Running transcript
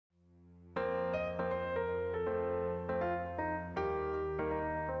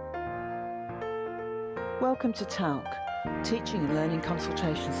Welcome to TALC, Teaching and Learning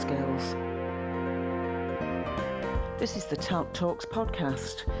Consultation Skills. This is the TALC Talks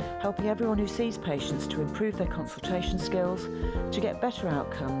podcast, helping everyone who sees patients to improve their consultation skills, to get better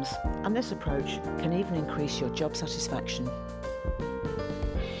outcomes, and this approach can even increase your job satisfaction.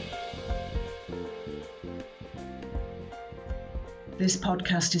 This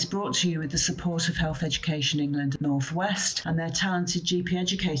podcast is brought to you with the support of Health Education England North West and their talented GP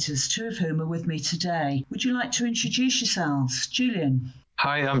educators, two of whom are with me today. Would you like to introduce yourselves? Julian.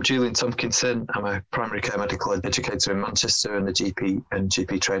 Hi, I'm Julian Tompkinson. I'm a primary care medical educator in Manchester and a GP and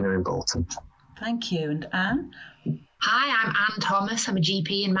GP trainer in Bolton. Thank you. And Anne? Hi, I'm Anne Thomas. I'm a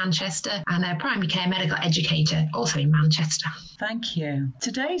GP in Manchester and a primary care medical educator, also in Manchester. Thank you.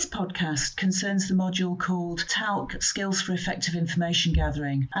 Today's podcast concerns the module called TALC Skills for Effective Information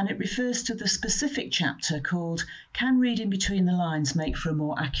Gathering, and it refers to the specific chapter called Can Reading Between the Lines Make for a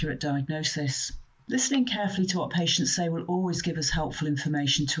More Accurate Diagnosis? Listening carefully to what patients say will always give us helpful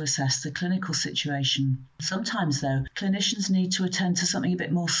information to assess the clinical situation. Sometimes, though, clinicians need to attend to something a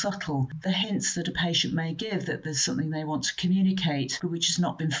bit more subtle, the hints that a patient may give that there's something they want to communicate but which has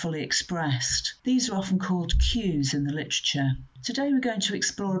not been fully expressed. These are often called cues in the literature. Today we're going to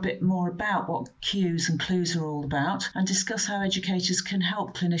explore a bit more about what cues and clues are all about and discuss how educators can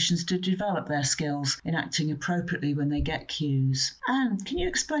help clinicians to develop their skills in acting appropriately when they get cues. Anne, can you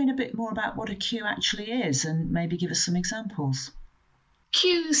explain a bit more about what a cue actually is and maybe give us some examples?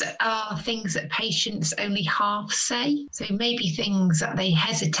 Cues are things that patients only half say, so maybe things that they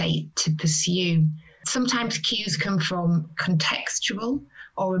hesitate to pursue. Sometimes cues come from contextual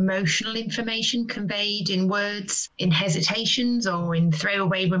or emotional information conveyed in words, in hesitations or in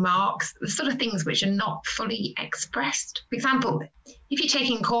throwaway remarks, the sort of things which are not fully expressed. For example, if you're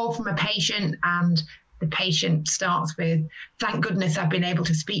taking a call from a patient and the patient starts with, "Thank goodness I've been able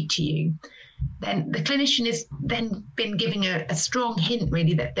to speak to you," then the clinician has then been giving a strong hint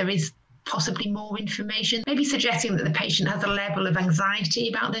really that there is possibly more information, maybe suggesting that the patient has a level of anxiety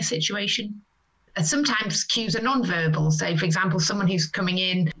about their situation. Sometimes cues are non-verbal. So, for example, someone who's coming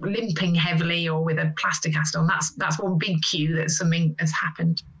in limping heavily or with a plaster cast on, that's one big cue that something has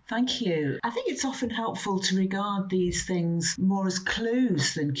happened. Thank you. I think it's often helpful to regard these things more as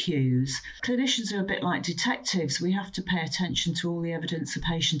clues than cues. Clinicians are a bit like detectives. We have to pay attention to all the evidence a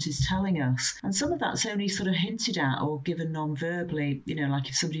patient is telling us. And some of that's only sort of hinted at or given non-verbally, like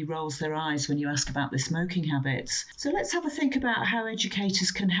if somebody rolls their eyes when you ask about their smoking habits. So let's have a think about how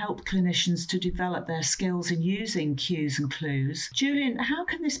educators can help clinicians to develop their skills in using cues and clues. Julian, how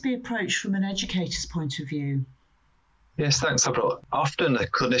can this be approached from an educator's point of view? Yes, thanks, April. Often a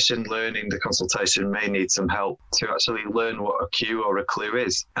clinician learning the consultation may need some help to actually learn what a cue or a clue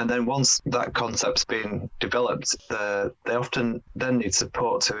is. And then once that concept's been developed, they often then need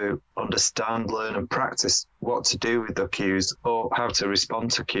support to understand, learn and practice what to do with the cues or how to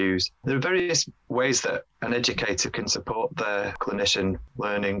respond to cues. There are various ways that an educator can support their clinician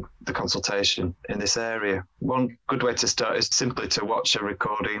learning the consultation in this area. One good way to start is simply to watch a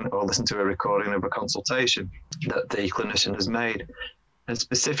recording or listen to a recording of a consultation that the clinician has made and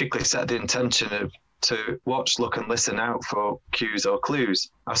specifically set the intention to watch, look and listen out for cues or clues.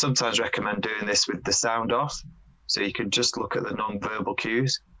 I sometimes recommend doing this with the sound off, so you can just look at the non-verbal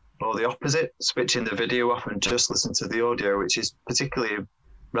cues, or the opposite, switching the video off and just listen to the audio, which is particularly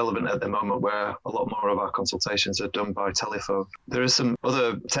relevant at the moment where a lot more of our consultations are done by telephone. There are some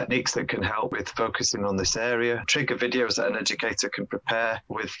other techniques that can help with focusing on this area. Trigger videos that an educator can prepare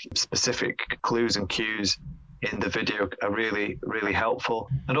with specific clues and cues in the video are really, really helpful.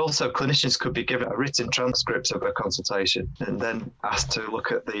 And also clinicians could be given a written transcript of a consultation and then asked to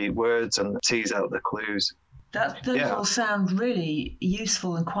look at the words and tease out the clues. Those all sound really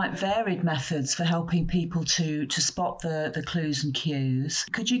useful and quite varied methods for helping people to spot the clues and cues.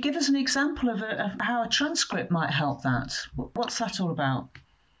 Could you give us an example of how a transcript might help that? What's that all about?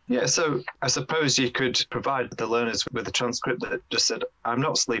 Yeah, so I suppose you could provide the learners with a transcript that just said, "I'm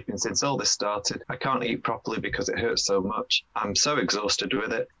not sleeping since all this started. I can't eat properly because it hurts so much. I'm so exhausted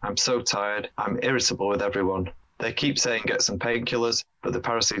with it. I'm so tired. I'm irritable with everyone. They keep saying get some painkillers, but the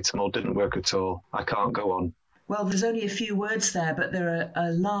paracetamol didn't work at all. I can't go on." Well, there's only a few words there, but there are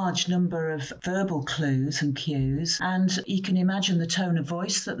a large number of verbal clues and cues, and you can imagine the tone of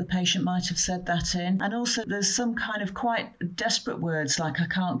voice that the patient might have said that in. And also there's some kind of quite desperate words like "I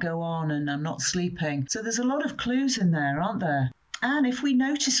can't go on" and "I'm not sleeping." So there's a lot of clues in there, aren't there? And if we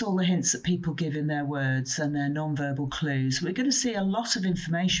notice all the hints that people give in their words and their non-verbal clues, we're going to see a lot of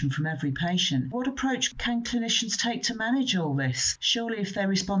information from every patient. What approach can clinicians take to manage all this? Surely if they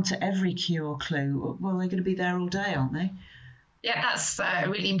respond to every cue or clue, well, they're going to be there all day, aren't they? Yeah, that's a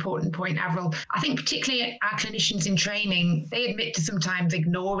really important point, Avril. I think particularly our clinicians in training, they admit to sometimes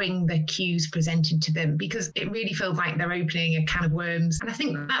ignoring the cues presented to them because it really feels like they're opening a can of worms. And I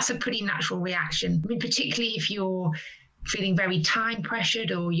think that's a pretty natural reaction. I mean, particularly if you're feeling very time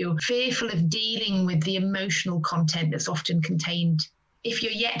pressured or you're fearful of dealing with the emotional content that's often contained. If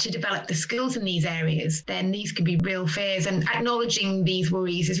you're yet to develop the skills in these areas, then these can be real fears, and acknowledging these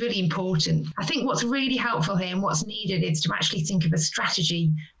worries is really important. I think what's really helpful here and what's needed is to actually think of a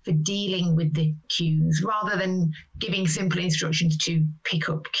strategy for dealing with the cues rather than giving simple instructions to pick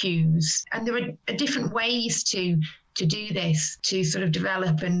up cues. And there are different ways to do this, to sort of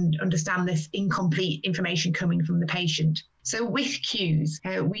develop and understand this incomplete information coming from the patient. So with cues,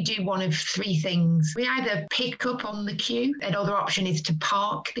 we do one of three things. We either pick up on the cue. Another option is to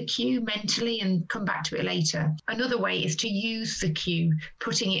park the cue mentally and come back to it later. Another way is to use the cue,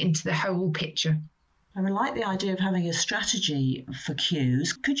 putting it into the whole picture. I like the idea of having a strategy for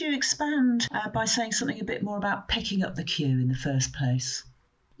cues. Could you expand by saying something a bit more about picking up the cue in the first place?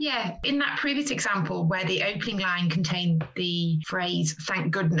 Yeah, in that previous example where the opening line contained the phrase,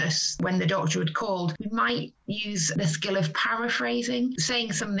 "thank goodness," when the doctor had called, we might use the skill of paraphrasing,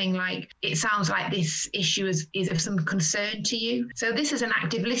 saying something like, "It sounds like this issue is of some concern to you." So this is an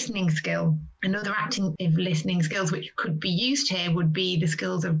active listening skill. Another active listening skills which could be used here would be the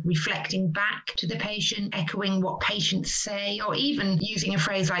skills of reflecting back to the patient, echoing what patients say, or even using a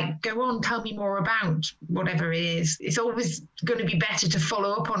phrase like, "Go on, tell me more about," whatever it is. It's always going to be better to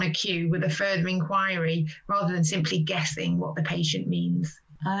follow up on a cue with a further inquiry rather than simply guessing what the patient means.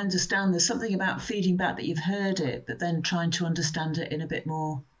 I understand there's something about feeding back that you've heard it, but then trying to understand it in a bit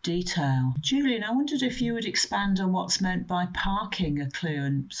more detail. Julian, I wondered if you would expand on what's meant by parking a clue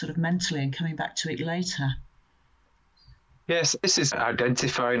and sort of mentally and coming back to it later. Yes, this is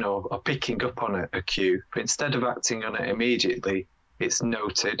identifying or picking up on a cue, but instead of acting on it immediately, it's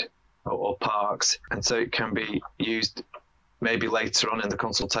noted or parked, and so it can be used maybe later on in the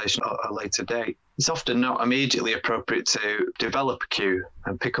consultation at a later date. It's often not immediately appropriate to develop a cue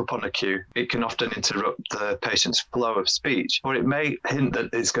and pick up on a cue. It can often interrupt the patient's flow of speech, or it may hint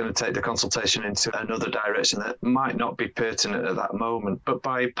that it's going to take the consultation into another direction that might not be pertinent at that moment. But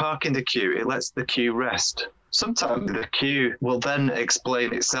by parking the cue, it lets the cue rest. Sometimes the cue will then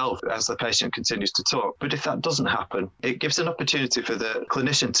explain itself as the patient continues to talk. But if that doesn't happen, it gives an opportunity for the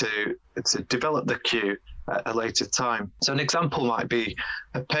clinician to develop the cue at a later time. So an example might be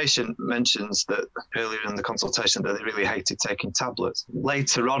a patient mentions that earlier in the consultation that they really hated taking tablets.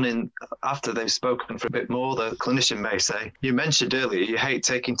 Later on, after they've spoken for a bit more, the clinician may say, "You mentioned earlier you hate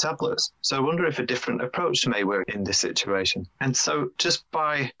taking tablets. So I wonder if a different approach may work in this situation." And so just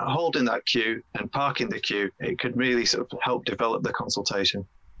by holding that cue and parking the cue, it could really sort of help develop the consultation.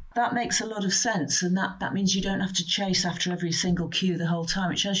 That makes a lot of sense, and that means you don't have to chase after every single cue the whole time,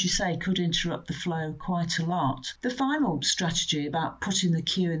 which, as you say, could interrupt the flow quite a lot. The final strategy about putting the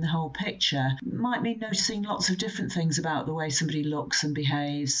cue in the whole picture might mean noticing lots of different things about the way somebody looks and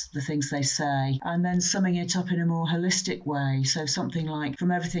behaves, the things they say, and then summing it up in a more holistic way. So something like,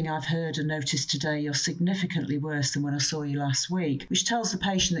 "From everything I've heard and noticed today, you're significantly worse than when I saw you last week," which tells the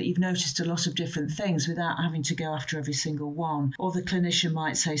patient that you've noticed a lot of different things without having to go after every single one. Or the clinician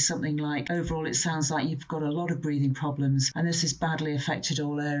might say something like, "Overall, it sounds like you've got a lot of breathing problems and this has badly affected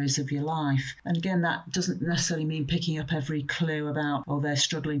all areas of your life." And again, that doesn't necessarily mean picking up every clue about, oh, they're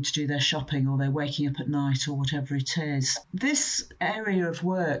struggling to do their shopping or they're waking up at night or whatever it is. This area of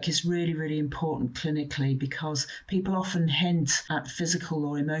work is really, really important clinically because people often hint at physical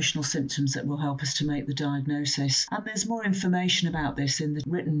or emotional symptoms that will help us to make the diagnosis. And there's more information about this in the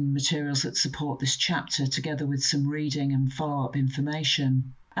written materials that support this chapter, together with some reading and follow-up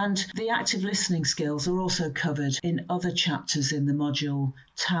information. And the active listening skills are also covered in other chapters in the module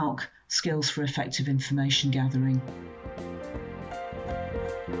TALC, Skills for Effective Information Gathering.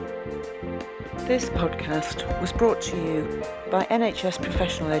 This podcast was brought to you by NHS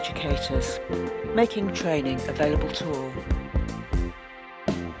professional educators, making training available to all.